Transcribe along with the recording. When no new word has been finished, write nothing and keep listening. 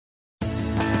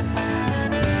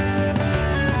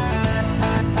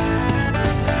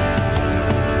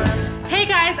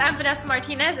Vanessa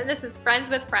Martinez, and this is Friends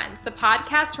with Friends, the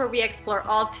podcast where we explore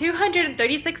all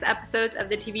 236 episodes of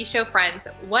the TV show Friends,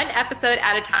 one episode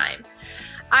at a time.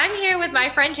 I'm here with my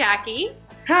friend Jackie.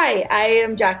 Hi, I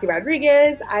am Jackie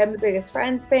Rodriguez. I am the biggest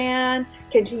Friends fan,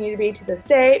 continue to be to this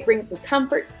day. It brings me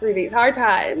comfort through these hard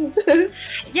times.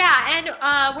 Yeah,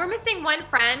 and we're missing one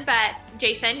friend, but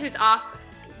Jason, who's off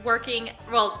working,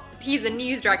 well, he's a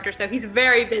news director, so he's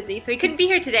very busy, so he couldn't be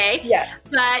here today. Yeah.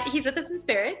 But he's with us in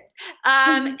spirit.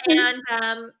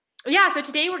 So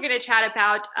today we're going to chat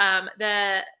about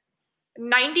the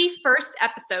 91st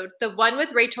episode, the one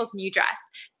with Rachel's new dress,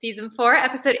 season 4,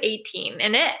 episode 18.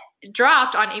 And it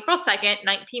dropped on April 2nd,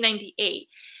 1998,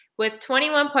 with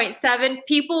 21.7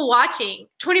 people watching,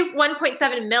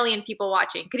 21.7 million people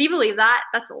watching. Could you believe that?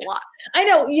 That's a lot. I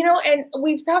know, and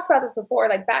we've talked about this before,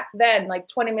 like back then, like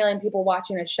 20 million people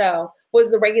watching a show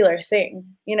was the regular thing,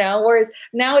 whereas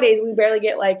nowadays we barely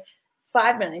get like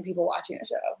 5 million people watching a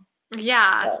show.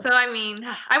 Yeah. So,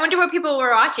 I wonder what people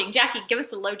were watching. Jackie, give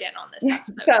us a lowdown on this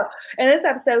episode. So, in this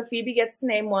episode, Phoebe gets to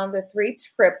name one of the 3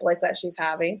 triplets that she's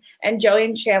having, and Joey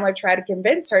and Chandler try to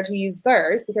convince her to use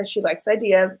theirs because she likes the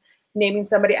idea of naming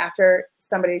somebody after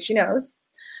somebody she knows.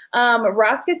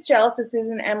 Ross gets jealous of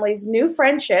Susan and Emily's new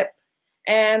friendship,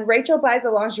 and Rachel buys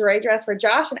a lingerie dress for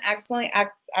Josh and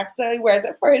accidentally wears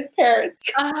it for his parents.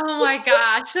 Oh my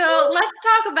gosh. So let's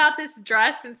talk about this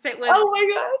dress since it was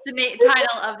the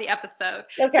title of the episode.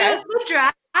 Okay. So the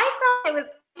dress, I thought it was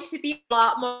going to be a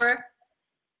lot more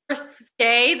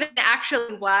risque than it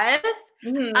actually was.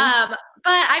 Mm-hmm.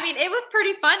 But it was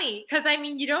pretty funny because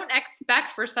you don't expect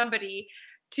for somebody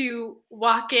to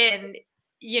walk in,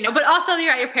 but also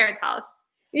you're at your parents' house.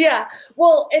 Yeah.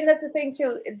 Well, and that's the thing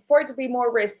too, for it to be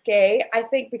more risque, I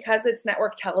think because it's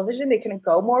network television, they couldn't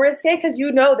go more risque because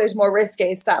there's more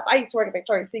risque stuff. I used to work at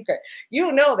Victoria's Secret.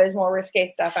 There's more risque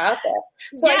stuff out there.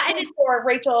 So yeah, I think for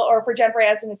Rachel or for Jennifer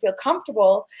Aniston to feel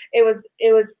comfortable, it was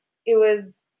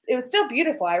still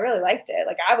beautiful. I really liked it.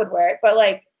 Like I would wear it, but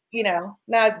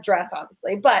now it's a dress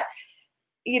obviously, but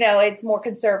it's more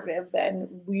conservative than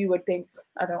we would think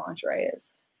other lingerie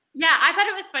is. Yeah, I thought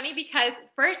it was funny because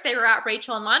first they were at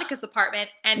Rachel and Monica's apartment,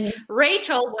 and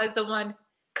Rachel was the one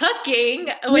cooking,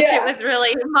 which it was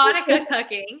really Monica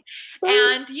cooking.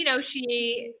 And,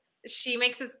 she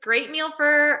makes this great meal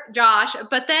for Josh,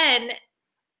 but then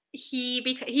he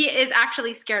is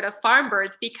actually scared of farm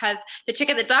birds because the chick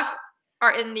and the duck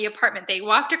are in the apartment. They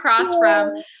walked across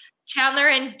from Chandler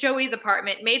and Joey's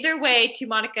apartment, made their way to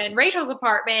Monica and Rachel's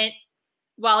apartment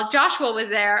while Joshua was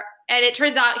there. And it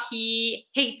turns out he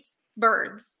hates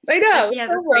birds. I know. He has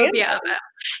a phobia of it.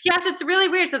 Yes, it's really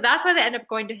weird. So that's why they end up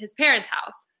going to his parents'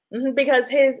 house. Mm-hmm, because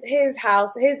his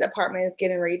house, his apartment is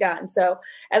getting redone. So,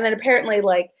 and then apparently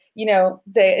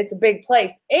it's a big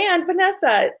place. And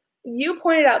Vanessa, you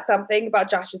pointed out something about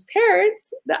Josh's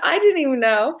parents that I didn't even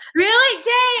know. Really?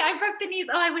 Yay! I broke the news.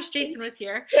 Oh, I wish Jason was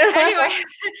here. Anyway,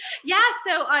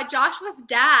 so Joshua's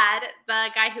dad, the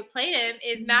guy who played him,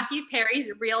 is Matthew Perry's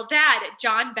real dad,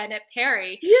 John Bennett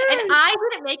Perry. Yes. And I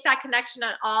didn't make that connection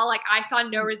at all. Like, I saw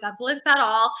no resemblance at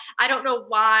all. I don't know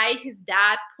why his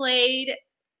dad played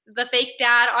the fake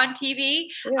dad on TV,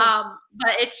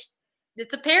 but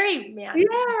it's a Perry man.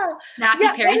 Yeah. Matthew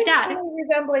Perry's dad. I don't have any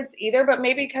resemblance either, but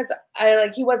maybe because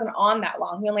he wasn't on that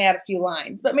long. He only had a few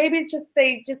lines. But maybe it's just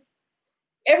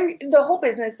the whole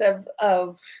business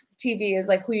of TV is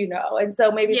like who you know. And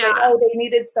so maybe it's they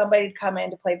needed somebody to come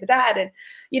in to play the dad. And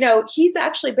he's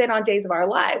actually been on Days of Our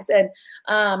Lives. And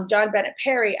John Bennett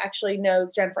Perry actually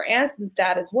knows Jennifer Aniston's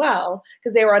dad as well,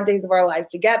 because they were on Days of Our Lives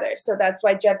together. So that's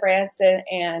why Jennifer Aniston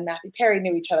and Matthew Perry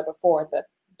knew each other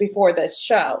before this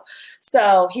show.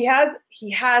 So he has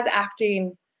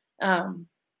acting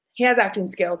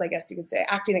skills, I guess you could say,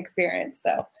 acting experience.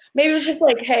 So maybe it was just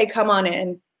like, hey, come on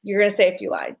in. You're going to say a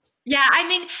few lines. Yeah.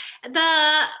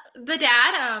 The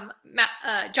dad,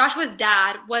 Joshua's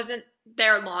dad wasn't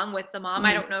there long with the mom. Mm-hmm.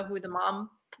 I don't know who the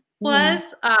mom was,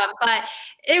 but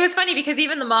it was funny because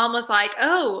even the mom was like,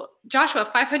 oh, Joshua,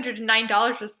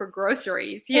 $509 was for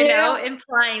groceries,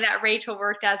 implying that Rachel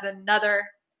worked as another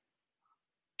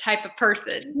type of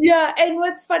person. Yeah, and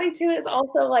what's funny too is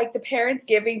also like the parents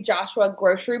giving Joshua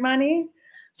grocery money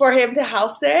for him to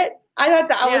house sit. I thought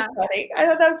that was funny. I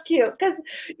thought that was cute because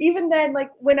even then,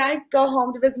 like when I go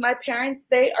home to visit my parents,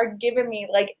 they are giving me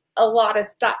like a lot of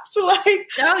stuff. Like,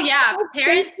 oh yeah,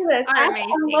 parents are amazing. I have to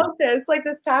unload this. Like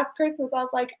this past Christmas, I was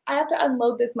like, I have to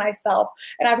unload this myself,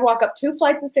 and I have to walk up 2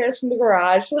 flights of stairs from the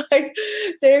garage. Like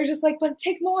they're just like, but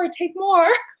take more.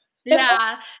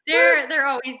 Yeah, they're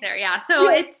always there. Yeah. So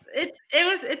Yeah.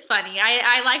 it's funny.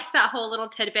 I liked that whole little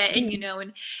tidbit, and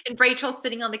and Rachel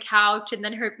sitting on the couch, and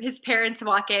then his parents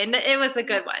walk in. It was a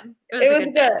good one. It was It a was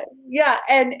good bit. good. Yeah.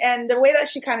 And the way that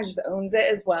she kind of just owns it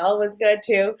as well was good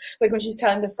too. Like when she's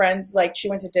telling the friends, like she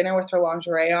went to dinner with her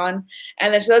lingerie on,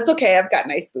 and then she said, "It's okay, I've got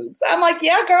nice boobs." I'm like,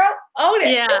 "Yeah, girl, own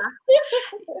it." Yeah.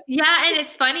 Yeah, and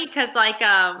it's funny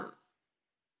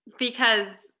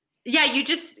because yeah, you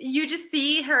just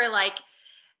see her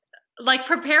like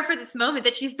prepare for this moment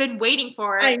that she's been waiting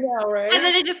for, I know, and right?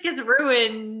 then it just gets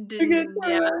ruined, It gets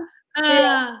and yeah. her.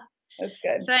 Yeah, Uh, that's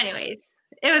good. so anyways,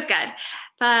 it was good.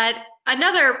 But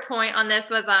another point on this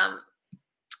was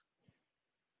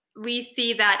we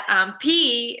see that I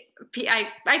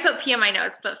put P in my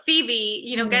notes, but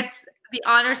Phoebe, gets the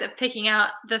honors of picking out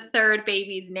the third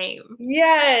baby's name.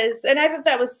 Yes, and I thought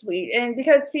that was sweet. And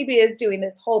because Phoebe is doing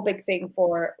this whole big thing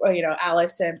for,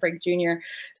 Alice and Frank Jr.,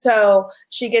 so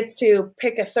she gets to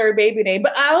pick a third baby name.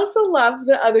 But I also love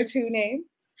the other two names,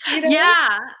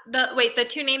 Yeah. The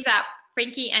two names that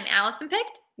Frankie and Allison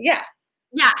picked? Yeah.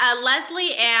 Yeah,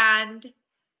 Leslie and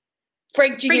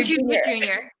Frank Jr. Frank Jr. Jr.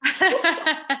 Jr.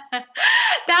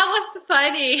 That was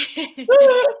funny.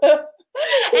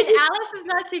 And Alice is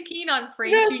not too keen on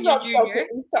Frank That's Jr. not so Jr.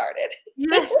 getting started.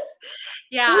 Yes.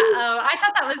 Yeah, I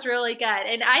thought that was really good.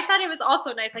 And I thought it was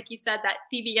also nice, like you said, that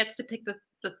Phoebe gets to pick the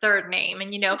third name.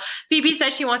 And, Phoebe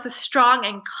says she wants a strong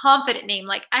and confident name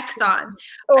like Exxon.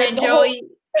 Or And the Joey,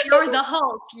 or the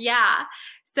Hulk. Yeah.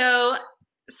 So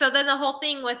then the whole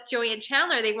thing with Joey and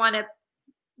Chandler, they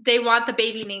want the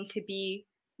baby name to be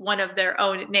one of their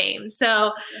own names.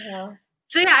 So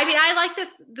yeah, I mean, I like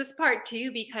this part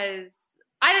too, because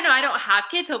I don't know, I don't have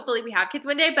kids. Hopefully we have kids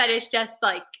one day, but it's just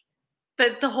like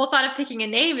the whole thought of picking a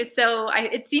name is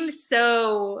it seems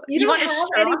so. You don't have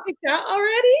any picked out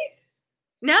already?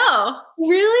 No.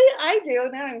 Really? I do.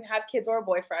 Now I don't even have kids or a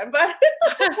boyfriend, but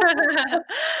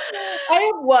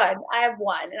I have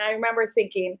one. And I remember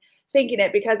thinking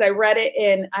it because I read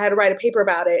it I had to write a paper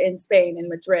about it in Spain, in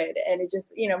Madrid. And it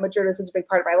just, Madrid was such a big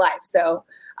part of my life. So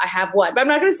I have one, but I'm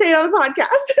not going to say it on the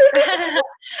podcast.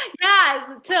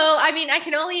 Yeah. So, I mean, I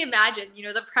can only imagine,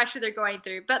 the pressure they're going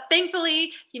through. But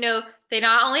thankfully, they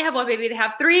not only have one baby, they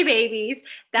have three babies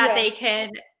that they can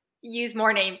use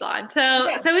more names on. So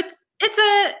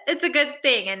it's a good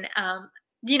thing. And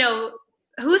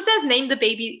who says name the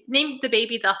baby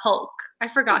the Hulk? I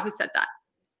forgot who said that.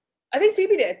 I think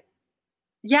Phoebe did.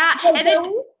 Yeah. And then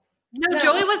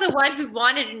Joey was the one who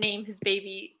wanted to name his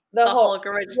baby the Hulk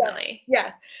originally.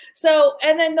 Yes. So,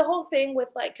 and then the whole thing with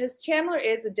because Chandler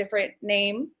is a different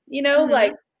name,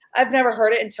 like I've never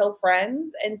heard it until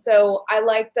Friends. And so I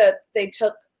like that they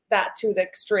took that to the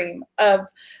extreme of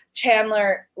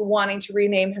Chandler wanting to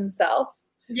rename himself.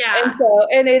 Yeah.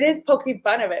 And it is poking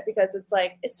fun of it because it's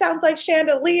like, it sounds like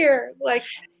chandelier,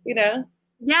 Yeah.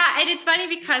 And it's funny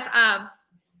because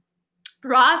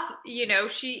Ross,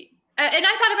 she, and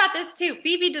I thought about this too.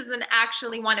 Phoebe doesn't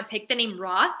actually want to pick the name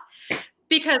Ross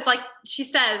because like she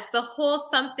says, the whole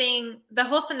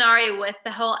scenario with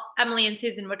the whole Emily and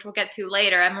Susan, which we'll get to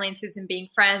later, Emily and Susan being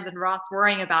friends and Ross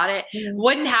worrying about it,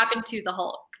 wouldn't happen to the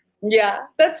Hulk. Yeah,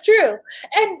 that's true.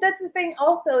 And that's the thing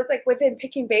also, it's like within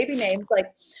picking baby names,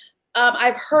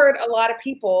 I've heard a lot of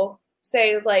people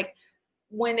say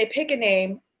when they pick a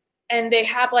name and they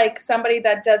have somebody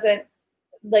that doesn't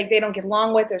they don't get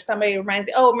along with, or somebody reminds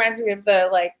me of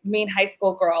the mean high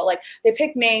school girl. They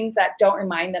pick names that don't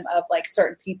remind them of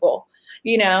certain people,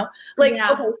 Okay,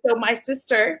 so my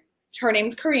sister, her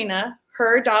name's Karina.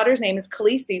 Her daughter's name is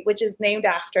Khaleesi, which is named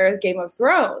after Game of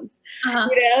Thrones.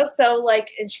 So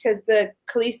because the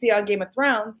Khaleesi on Game of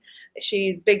Thrones,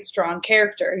 she's big, strong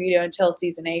character, until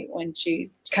season 8 when she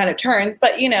kind of turns.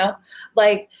 But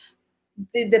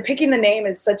the picking the name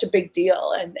is such a big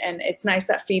deal, and it's nice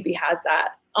that Phoebe has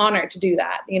that honor to do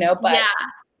that. But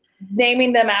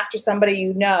naming them after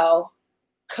somebody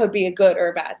could be a good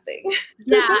or a bad thing.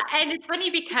 Yeah, and it's funny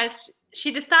because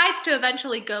she decides to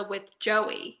eventually go with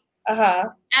Joey.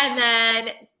 And then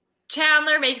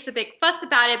Chandler makes a big fuss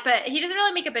about it, but he doesn't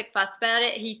really make a big fuss about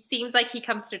it. He seems like he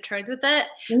comes to terms with it,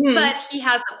 but he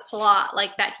has a plot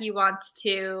that he wants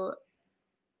to,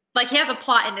 he has a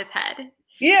plot in his head.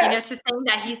 Yeah. Just saying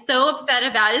that he's so upset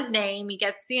about his name. He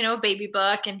gets, a baby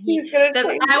book, and he says,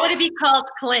 I want to be called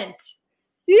Clint.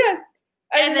 Yes.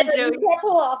 And then Joey can't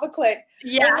pull off a Clint.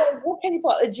 Yeah. What can you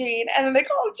call a Gene? And then they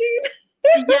call him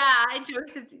Gene. Yeah. And Joey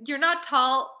says, you're not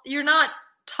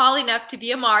tall enough to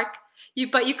be a Mark,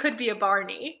 but you could be a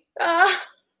Barney. Oh,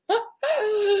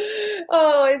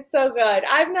 it's so good.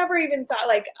 I've never even thought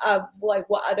of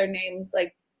what other names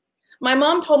My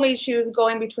mom told me she was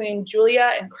going between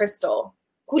Julia and Crystal.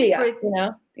 Julia,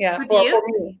 Yeah, for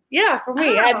me. Yeah, for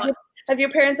me. Oh. Have your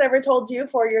parents ever told you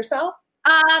for yourself?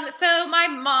 So my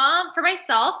mom, for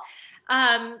myself,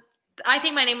 I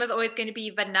think my name was always going to be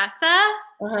Vanessa.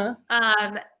 Uh-huh.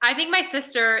 I think my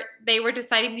sister, they were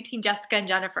deciding between Jessica and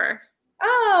Jennifer.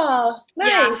 Oh,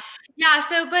 nice. Yeah.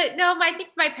 So, but no, I think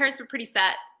my parents were pretty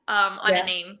set on a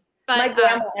name. But my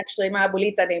grandma, actually, my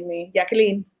abuelita named me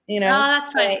Jacqueline. Oh,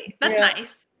 that's funny. That's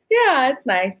nice. Yeah, it's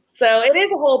nice. So it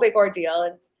is a whole big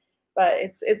ordeal. But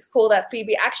it's cool that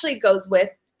Phoebe actually goes with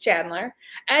Chandler,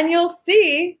 and you'll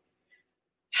see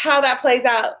how that plays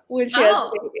out when she has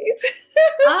babies.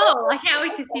 Oh, I can't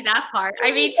wait to see that part.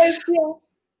 I mean,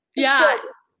 yeah,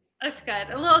 that's good.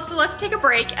 So let's take a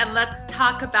break and let's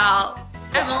talk about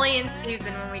Emily and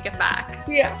Susan when we get back.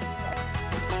 Yeah.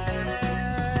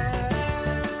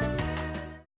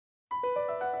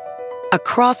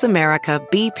 Across America,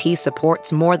 BP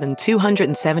supports more than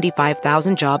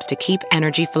 275,000 jobs to keep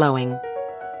energy flowing.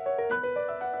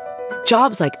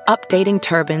 Jobs like updating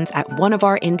turbines at one of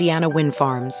our Indiana wind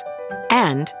farms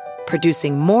and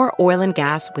producing more oil and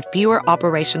gas with fewer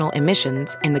operational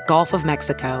emissions in the Gulf of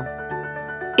Mexico.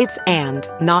 It's and,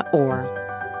 not or.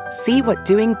 See what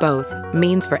doing both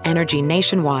means for energy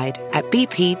nationwide at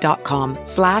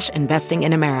bp.com/investing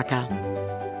in America.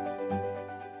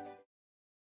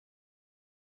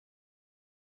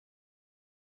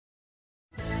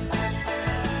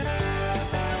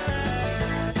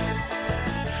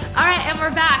 All right, and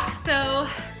we're back. So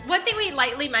one thing we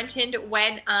lightly mentioned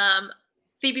when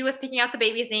Phoebe was picking out the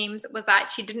babies' names was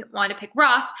that she didn't want to pick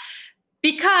Ross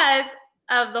because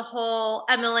of the whole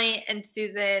Emily and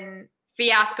Susan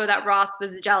fiasco that Ross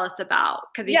was jealous about.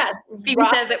 Because Phoebe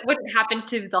says it wouldn't happen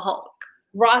to the Hulk.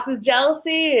 Ross's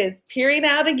jealousy is peering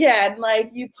out again. Like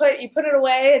you put it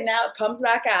away and now it comes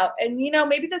back out. And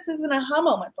maybe this is an aha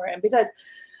moment for him because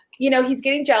he's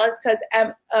getting jealous because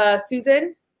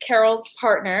Susan, Carol's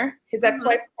partner, his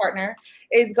ex-wife's partner,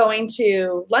 is going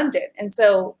to London. And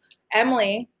so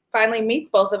Emily finally meets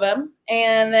both of them.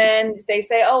 And then they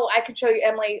say, oh, I can show you,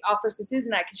 Emily offers to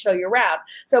Susan, I can show you around.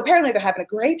 So apparently they're having a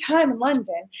great time in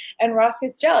London. And Ross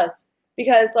gets jealous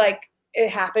because it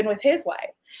happened with his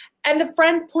wife. And the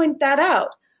friends point that out.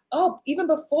 Oh, even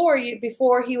before he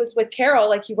was with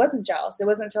Carol, he wasn't jealous. It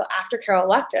wasn't until after Carol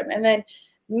left him. And then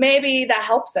maybe that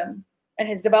helps him in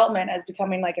his development as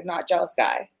becoming a not jealous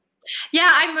guy.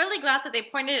 Yeah, I'm really glad that they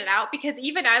pointed it out because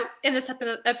even in this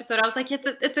episode, I was like,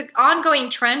 it's an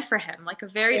ongoing trend for him, a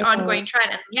very ongoing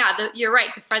trend. And you're right.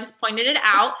 The friends pointed it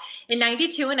out. In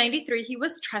 92 and 93, he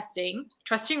was trusting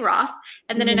Ross.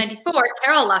 And then in 94,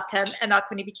 Carol left him. And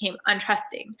that's when he became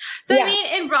untrusting. So, I mean,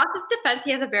 in Ross's defense, he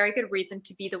has a very good reason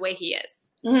to be the way he is.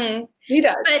 Mm-hmm. He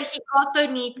does. But he also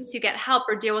needs to get help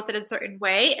or deal with it a certain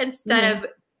way instead of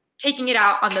taking it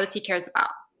out on those he cares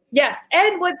about. Yes,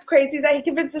 and what's crazy is that he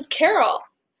convinces Carol.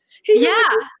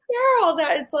 Carol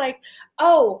that it's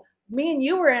oh, me and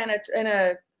you were in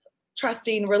a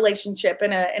trusting relationship,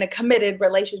 in a committed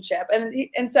relationship,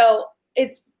 and so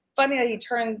it's funny that he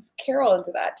turns Carol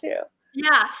into that too.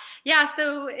 Yeah.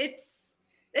 So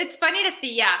it's funny to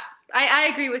see. Yeah, I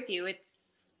agree with you.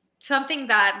 It's something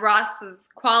that Ross's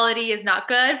quality is not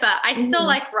good, but I still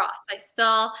like Ross. I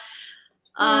still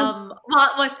want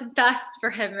what's best for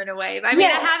him in a way. I mean,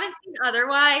 I haven't seen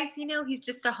otherwise. He's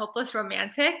just a hopeless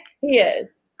romantic. He is.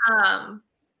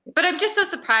 But I'm just so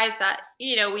surprised that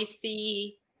we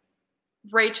see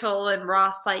Rachel and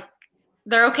Ross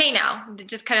they're okay now. They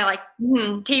just kind of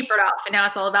tapered off, and now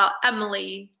it's all about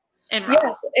Emily and Ross.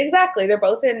 Yes, exactly. They're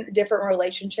both in different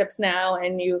relationships now,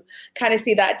 and you kind of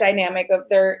see that dynamic of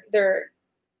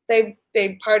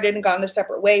they parted and gone their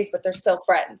separate ways, but they're still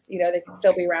friends. They can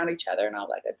still be around each other and all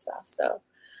that good stuff. So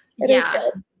it is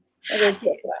good. It is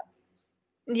good for that.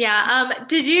 Yeah.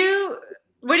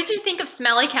 What did you think of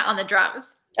Smelly Cat on the drums?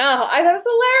 Oh, I thought it was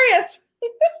hilarious.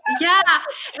 Yeah.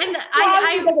 And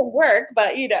it doesn't work, but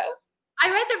I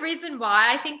read the reason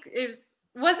why. I think it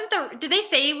did they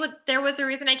say there was a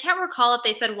reason? I can't recall if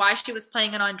they said why she was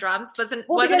playing it on drums. Wasn't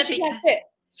it she can't fit.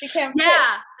 She can't fit.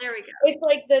 Yeah, there we go. It's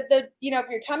like the if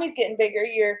your tummy's getting bigger,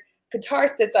 your guitar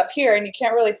sits up here and you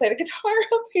can't really play the guitar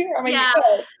up here. I mean, you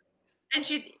could. And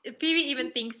Phoebe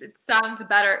even thinks it sounds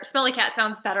better. Smelly Cat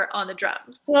sounds better on the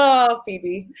drums. Oh,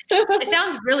 Phoebe. It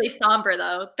sounds really somber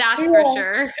though. That's for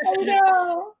sure. I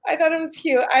know. I thought it was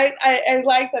cute. I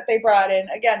like that they brought in,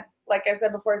 again, like I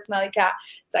said before, Smelly Cat.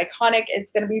 It's iconic.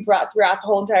 It's going to be brought throughout the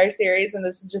whole entire series, and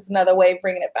this is just another way of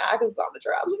bringing it back. It was on the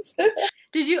drums.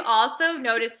 Did you also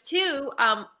notice too,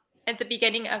 at the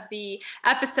beginning of the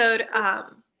episode,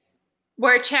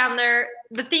 where Chandler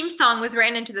the theme song was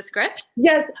written into the script?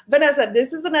 Yes, Vanessa,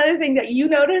 this is another thing that you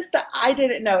noticed that I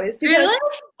didn't notice. Because, really?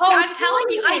 I'm telling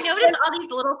you, I noticed all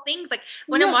these little things like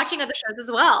when I'm watching other shows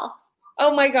as well.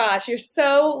 Oh my gosh, you're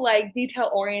so like detail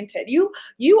oriented.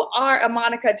 You are a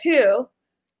Monica too.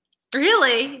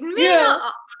 Really? Maybe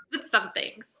not with some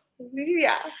things.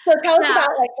 Yeah. So tell us about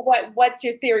like what's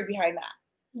your theory behind that?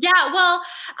 Yeah, well,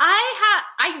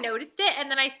 I noticed it,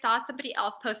 and then I saw somebody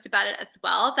else post about it as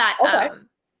well. That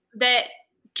that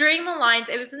during the lines,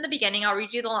 it was in the beginning. I'll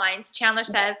read you the lines. Chandler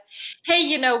says, "Hey,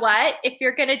 you know what? If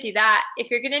you're gonna do that,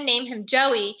 if you're gonna name him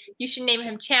Joey, you should name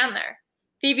him Chandler."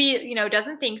 Phoebe,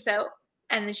 doesn't think so,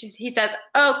 and then he says,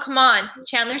 "Oh, come on,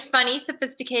 Chandler's funny,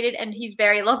 sophisticated, and he's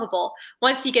very lovable.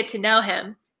 Once you get to know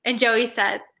him." And Joey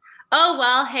says, "Oh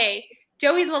well, hey."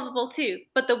 Joey's lovable too,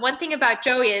 but the one thing about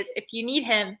Joey is if you need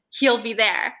him, he'll be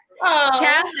there. Aww.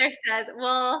 Chandler says,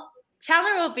 well,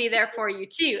 Chandler will be there for you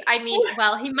too. I mean,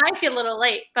 well, he might be a little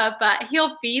late, but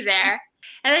he'll be there.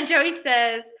 And then Joey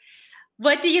says,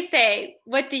 what do you say?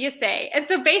 What do you say? And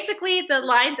so basically the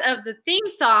lines of the theme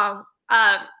song,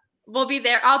 will be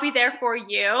there, I'll be there for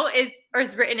you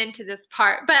is written into this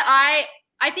part. But I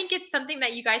think it's something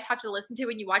that you guys have to listen to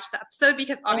when you watch the episode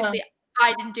because obviously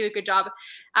I didn't do a good job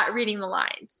at reading the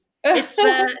lines. It's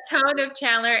the tone of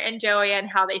Chandler and Joey and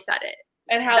how they said it.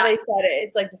 And how they said it.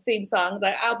 It's like the theme song.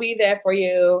 Like, I'll be there for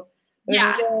you.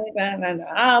 Yeah.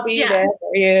 I'll be there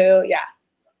for you. Yeah.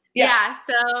 Yeah.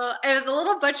 So it was a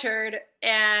little butchered.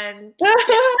 And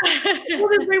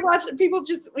people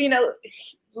just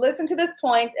listen to this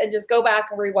point and just go back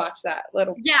and rewatch that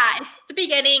little. Yeah. It's the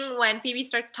beginning when Phoebe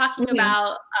starts talking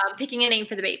about picking a name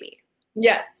for the baby.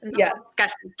 Yes. Yes.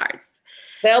 Discussion starts.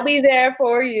 They'll be there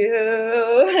for you.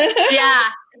 Yeah,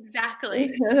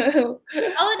 exactly. All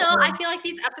in all, I feel like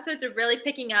these episodes are really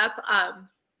picking up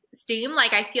steam.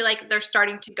 Like, I feel like they're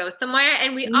starting to go somewhere.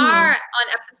 And we are on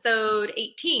episode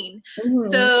 18.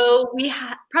 So we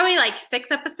probably like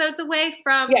 6 episodes away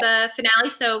from the finale.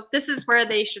 So this is where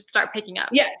they should start picking up.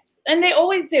 Yes. And they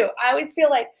always do. I always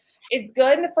feel like it's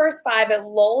good in the first 5, it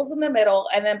lulls in the middle,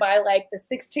 and then by like the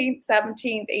 16th,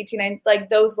 17th, 18th, like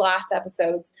those last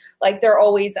episodes, like they're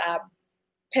always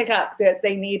pick up because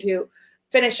they need to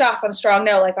finish off on a strong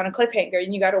note, like on a cliffhanger,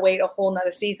 and you got to wait a whole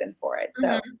nother season for it.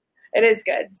 So it is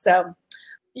good. So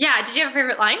yeah, did you have a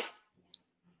favorite line?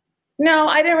 No,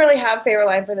 I didn't really have a favorite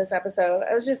line for this episode.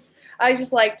 I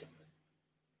just liked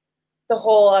the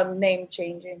whole name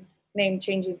changing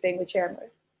thing with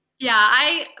Chandler.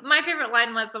 Yeah, my favorite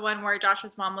line was the one where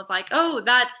Josh's mom was like, "Oh,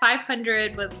 that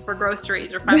 500 was for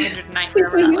groceries, or 509,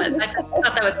 whatever that was." I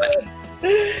thought that was funny.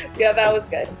 Yeah, that was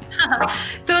good.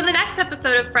 So in the next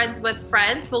episode of Friends with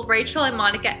Friends, will Rachel and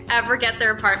Monica ever get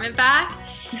their apartment back?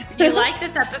 If you like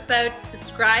this episode,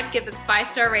 subscribe, give us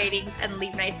 5-star ratings, and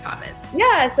leave nice comments.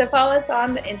 Yeah, so follow us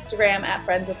on the Instagram at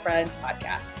Friends with Friends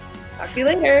Podcast. Talk to you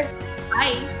later.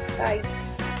 Bye. Bye.